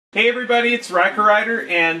Hey everybody, it's Riker Rider,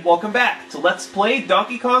 and welcome back to Let's Play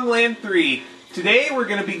Donkey Kong Land 3. Today we're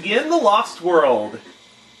going to begin the Lost World.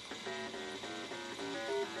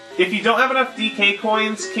 If you don't have enough DK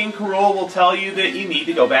coins, King K. Rool will tell you that you need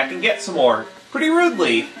to go back and get some more. Pretty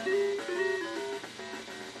rudely.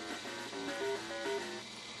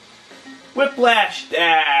 Whiplash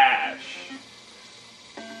Dash!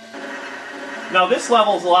 Now this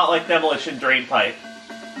level is a lot like Demolition Drain Pipe.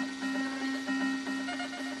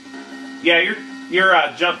 Yeah, your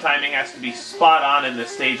jump timing has to be spot on in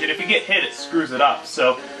this stage, and if you get hit, it screws it up.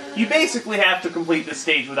 So you basically have to complete this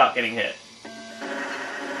stage without getting hit.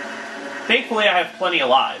 Thankfully, I have plenty of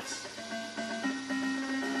lives.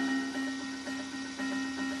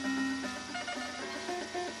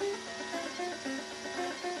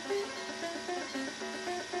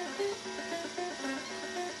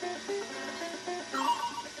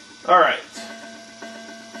 Alright.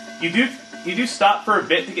 You do stop for a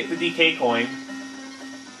bit to get the DK coin.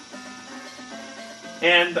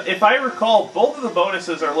 And if I recall, both of the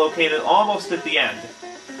bonuses are located almost at the end.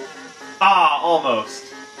 Ah, almost.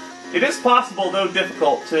 It is possible, though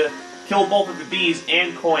difficult, to kill both of the bees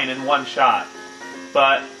and coin in one shot.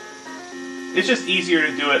 But it's just easier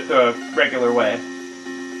to do it the regular way.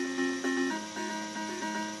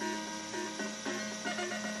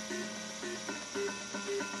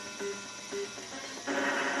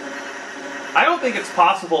 I don't think it's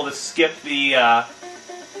possible to skip the,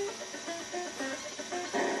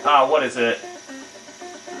 what is it?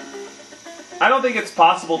 I don't think it's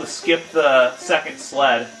possible to skip the second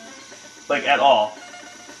sled, like, at all.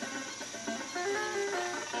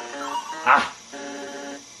 Ah!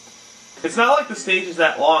 It's not like the stage is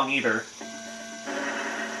that long, either.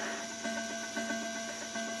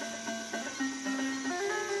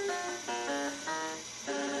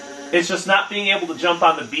 It's just not being able to jump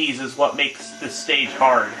on the bees is what makes this stage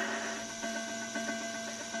hard.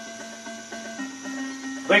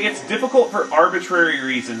 Like, it's difficult for arbitrary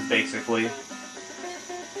reasons, basically.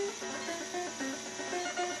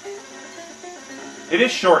 It is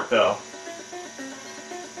short, though.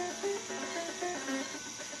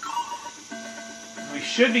 We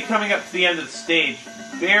should be coming up to the end of the stage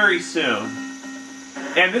very soon.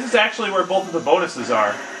 And this is actually where both of the bonuses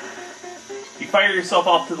are. You fire yourself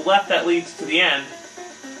off to the left, that leads to the end.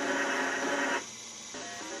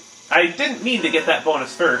 I didn't mean to get that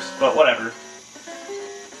bonus first, but whatever.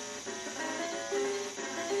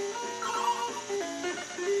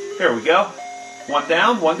 There we go. One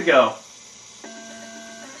down, one to go.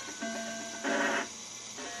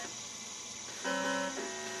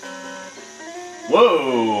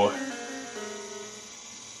 Whoa!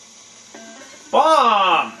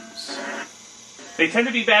 Bombs! They tend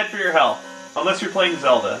to be bad for your health. Unless you're playing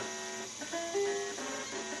Zelda.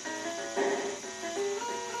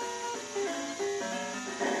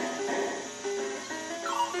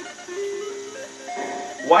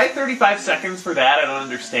 Why 35 seconds for that? I don't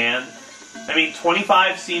understand. I mean,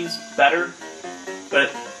 25 seems better,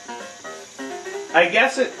 but I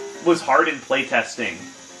guess it was hard in playtesting.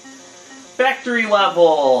 Factory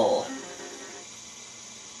level!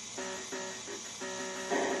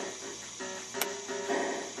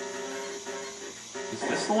 Is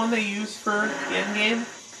this the one they use for the endgame?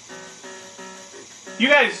 You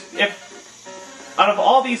guys, if out of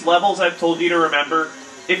all these levels I've told you to remember,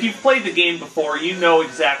 if you've played the game before, you know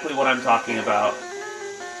exactly what I'm talking about.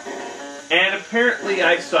 And apparently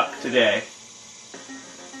I suck today.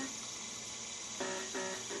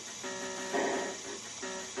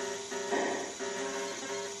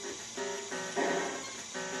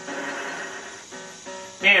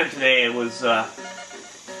 Man, today was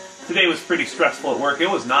pretty stressful at work. It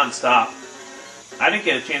was non-stop. I didn't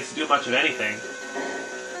get a chance to do much of anything.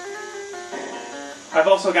 I've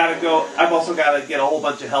also got to get a whole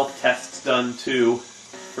bunch of health tests done too,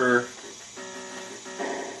 for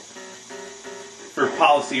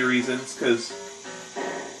policy reasons, because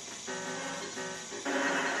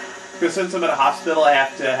since I'm at a hospital, I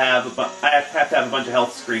have to have a bunch of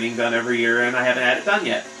health screening done every year, and I haven't had it done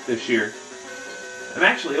yet this year. I'm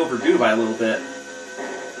actually overdue by a little bit.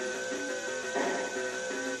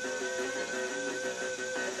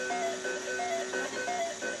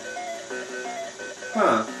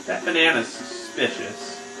 Huh, that banana's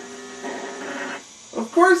suspicious. Of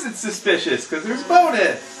course it's suspicious, because there's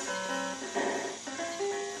bonus!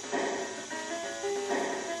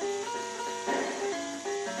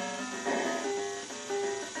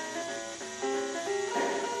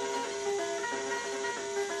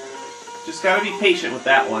 Just gotta be patient with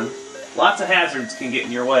that one. Lots of hazards can get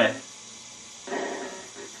in your way.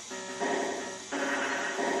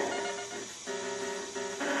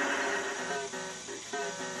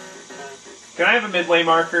 Can I have a midway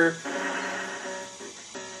marker?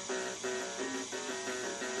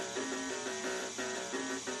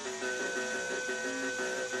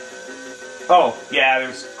 Oh, yeah,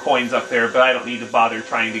 there's coins up there, but I don't need to bother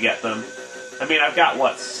trying to get them. I mean, I've got,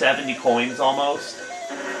 what, 70 coins almost?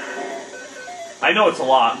 I know it's a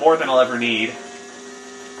lot, more than I'll ever need.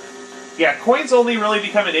 Yeah, coins only really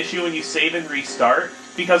become an issue when you save and restart,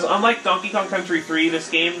 because unlike Donkey Kong Country 3, this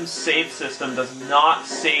game's save system does not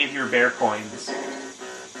save your bear coins.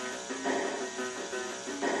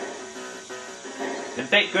 And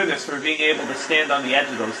thank goodness for being able to stand on the edge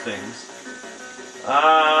of those things.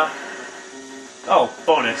 Oh,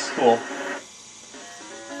 bonus, cool.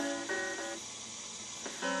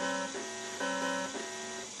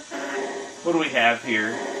 What do we have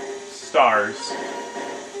here? Stars.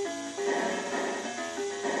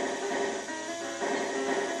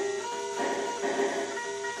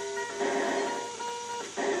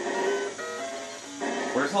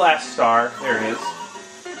 Where's the last star? There it is.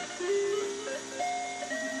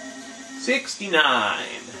 69.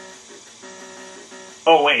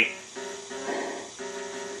 Oh, wait.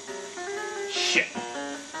 Shit.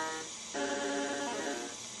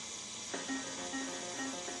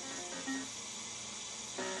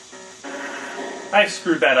 I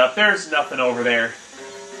screwed that up. There's nothing over there.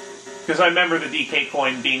 Because I remember the DK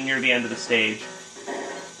coin being near the end of the stage.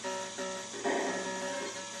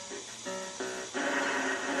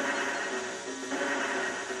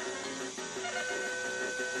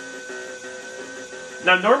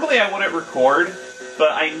 Now, normally I wouldn't record,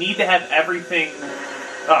 but I need to have everything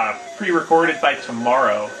pre-recorded by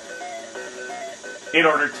tomorrow in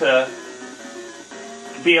order to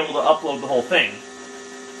be able to upload the whole thing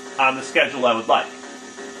on the schedule I would like.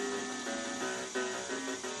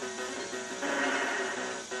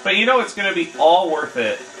 But you know it's going to be all worth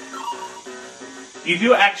it. You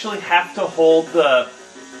do actually have to hold the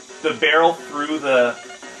barrel through the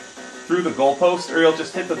goalpost, or you'll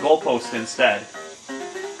just hit the goalpost instead.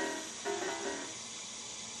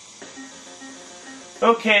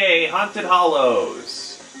 Okay, Haunted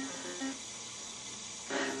Hollows.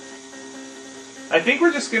 I think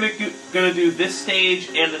we're just gonna do this stage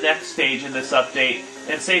and the next stage in this update,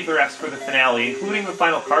 and save the rest for the finale, including the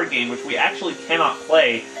final card game, which we actually cannot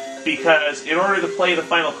play, because in order to play the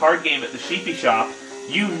final card game at the Sheepy Shop,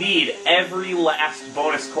 you need every last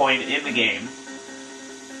bonus coin in the game.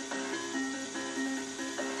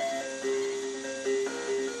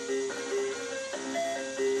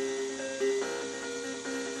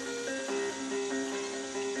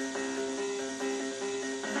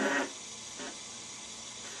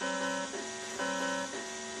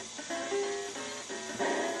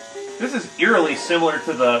 This is eerily similar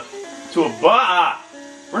to a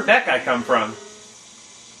where'd that guy come from?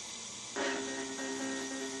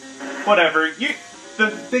 Whatever.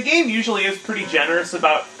 The game usually is pretty generous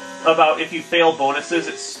about if you fail bonuses,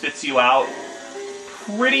 it spits you out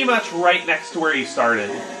pretty much right next to where you started.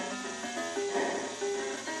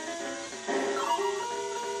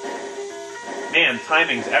 Man,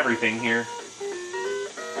 timing's everything here.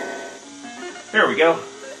 There we go.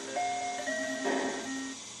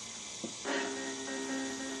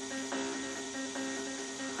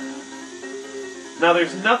 Now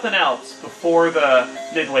there's nothing else before the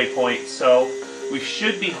midway point, so we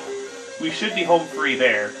should be home free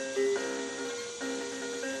there.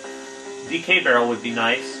 DK barrel would be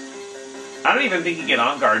nice. I don't even think you get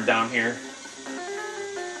on guard down here.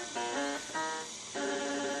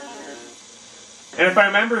 And if I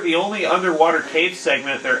remember, the only underwater cave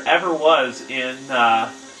segment there ever was in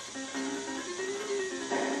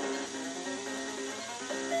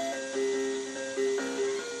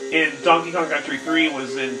Donkey Kong Country 3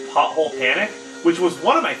 was in Pothole Panic, which was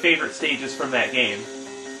one of my favorite stages from that game.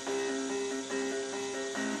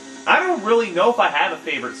 I don't really know if I have a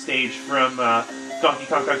favorite stage from Donkey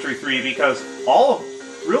Kong Country 3 because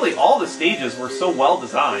really all the stages were so well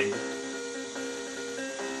designed.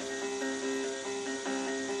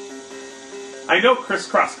 I know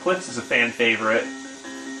Crisscross Cliffs is a fan favorite,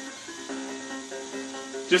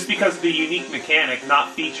 just because of the unique mechanic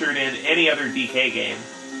not featured in any other DK game.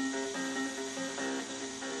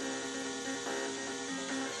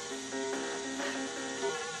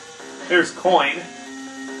 There's coin.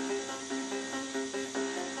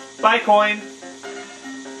 Bye, coin.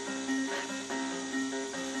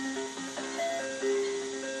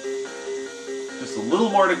 Just a little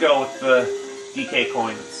more to go with the DK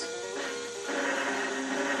coins.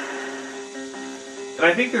 And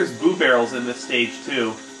I think there's boo barrels in this stage,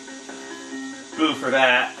 too. Boo for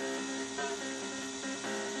that.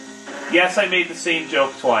 Yes, I made the same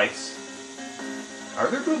joke twice.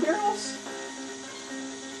 Are there boo barrels?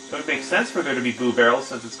 It would make sense for there to be Boo Barrels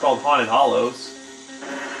since it's called Haunted Hollows.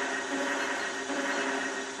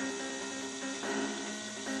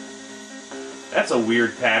 That's a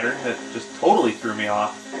weird pattern that just totally threw me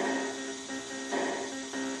off.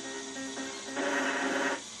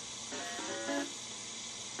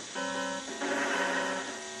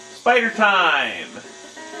 Spider time!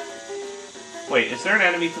 Wait, is there an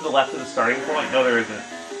enemy to the left of the starting point? No, there isn't.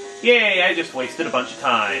 Yay, I just wasted a bunch of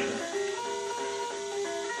time.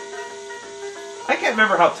 I can't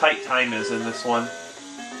remember how tight time is in this one.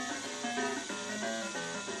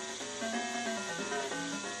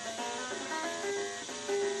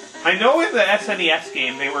 I know in the SNES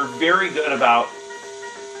game they were very good about,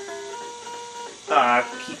 about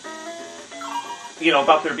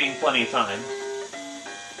there being plenty of time.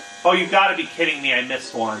 Oh, you've got to be kidding me, I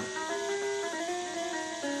missed one.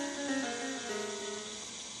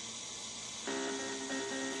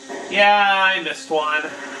 Yeah, I missed one.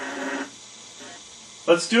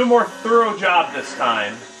 Let's do a more thorough job this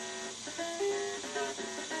time.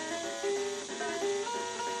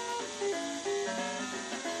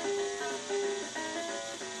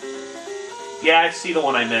 Yeah, I see the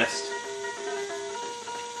one I missed.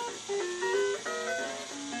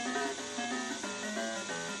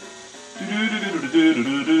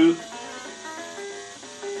 Do-do-do-do-do-do-do-do.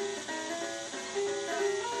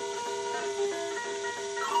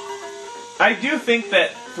 I do think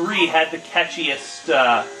that 3 had the catchiest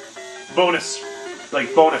bonus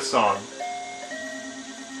song.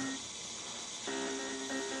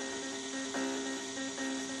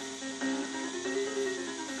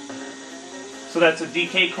 So that's a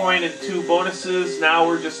DK coin and 2 bonuses. Now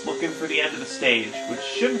we're just looking for the end of the stage, which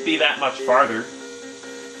shouldn't be that much farther.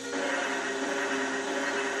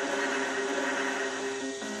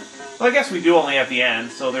 Well, I guess we do only have the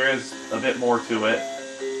end, so there is a bit more to it.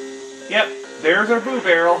 Yep, there's our Boo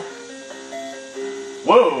Barrel.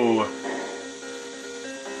 Whoa!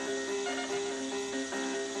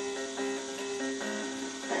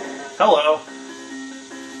 Hello.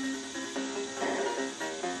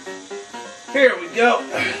 Here we go.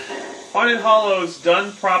 Haunted Hollows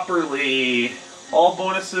done properly. All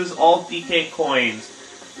bonuses, all DK coins.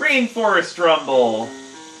 Rainforest Rumble.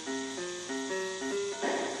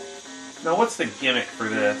 Now what's the gimmick for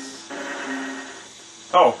this?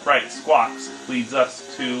 Oh, right, Squawks leads us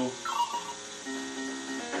to...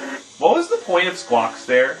 What was the point of Squawks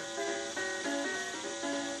there?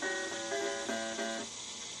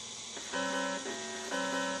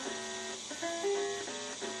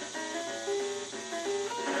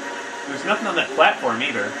 There's nothing on that platform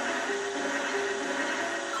either.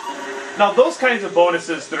 Now, those kinds of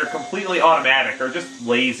bonuses that are completely automatic are just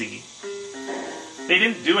lazy. They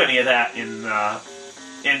didn't do any of that in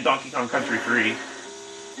Donkey Kong Country 3.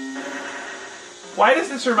 Why does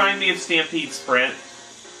this remind me of Stampede Sprint?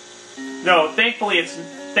 No, thankfully it's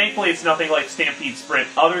nothing like Stampede Sprint,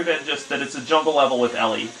 other than just that it's a jungle level with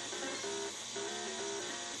Ellie.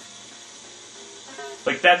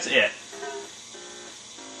 Like, that's it.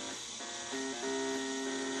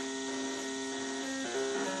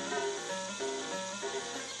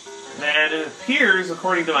 And it appears,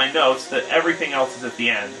 according to my notes, that everything else is at the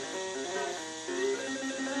end.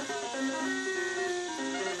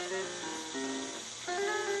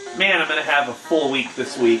 Man, I'm going to have a full week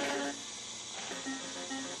this week.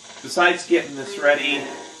 Besides getting this ready,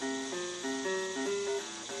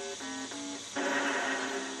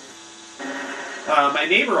 my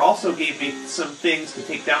neighbor also gave me some things to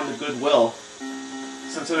take down to Goodwill,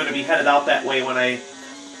 since I'm going to be headed out that way when I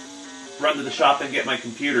run to the shop and get my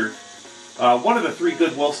computer. One of the 3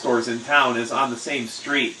 Goodwill stores in town is on the same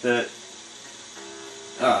street that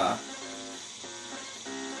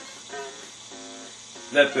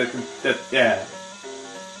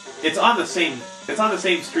it's on the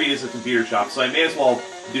same street as a computer shop, so I may as well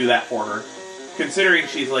do that for her. Considering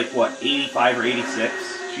she's like what, 85 or 86,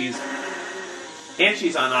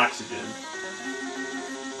 she's on oxygen,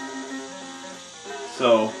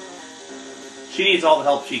 so she needs all the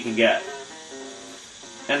help she can get.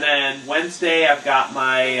 And then Wednesday I've got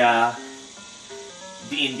my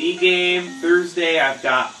D&D game. Thursday I've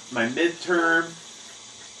got my midterm.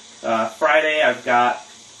 Friday I've got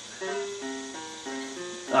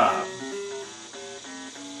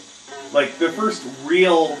like the first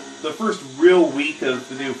real week of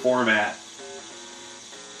the new format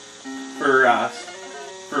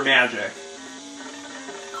for Magic.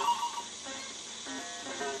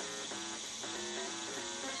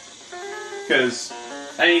 Because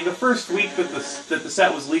I mean, the first week that the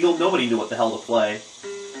set was legal, nobody knew what the hell to play.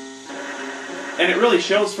 And it really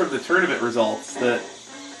shows from the tournament results that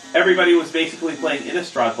everybody was basically playing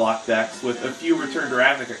Innistrad block decks with a few Return to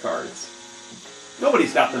Ravnica cards.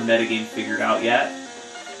 Nobody's got the metagame figured out yet.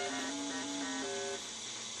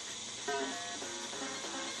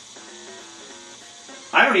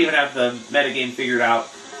 I don't even have the metagame figured out,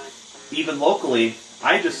 even locally.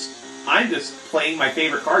 I'm just playing my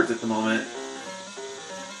favorite cards at the moment.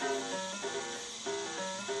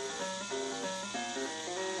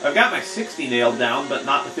 I've got my 60 nailed down, but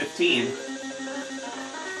not the 15.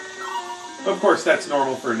 Of course, that's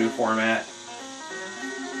normal for a new format.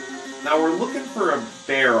 Now we're looking for a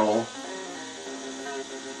barrel.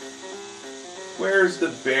 Where's the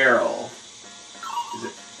barrel? Is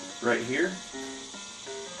it right here?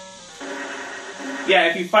 Yeah,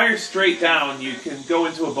 if you fire straight down, you can go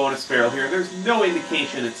into a bonus barrel here. There's no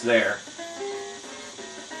indication it's there.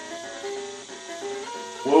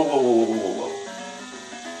 Whoa, whoa, whoa, whoa, whoa, whoa.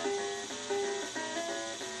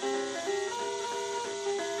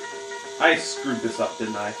 I screwed this up,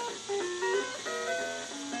 didn't I?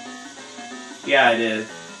 Yeah, I did.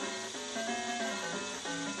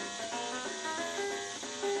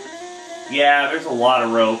 Yeah, there's a lot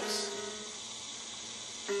of ropes.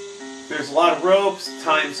 There's a lot of ropes,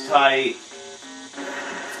 time's tight.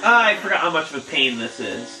 I forgot how much of a pain this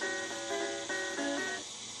is.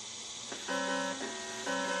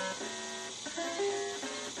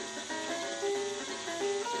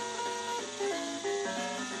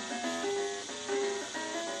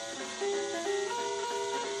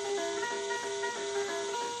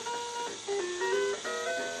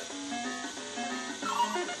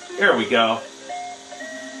 There we go.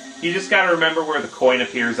 You just gotta remember where the coin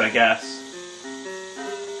appears, I guess.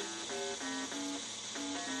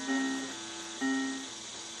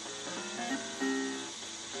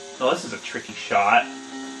 Oh, this is a tricky shot.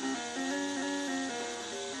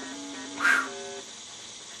 Whew.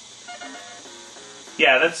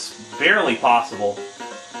 Yeah, that's barely possible.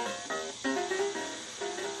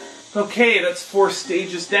 Okay, that's 4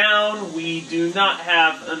 stages down. We do not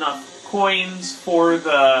have enough coins for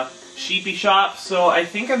the sheepy shop, so I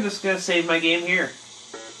think I'm just going to save my game here.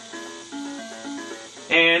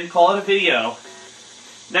 And call it a video.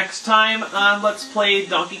 Next time on Let's Play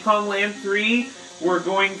Donkey Kong Land 3, we're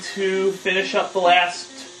going to finish up the last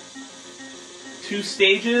 2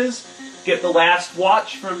 stages, get the last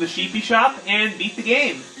watch from the sheepy shop, and beat the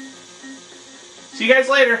game. See you guys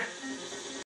later.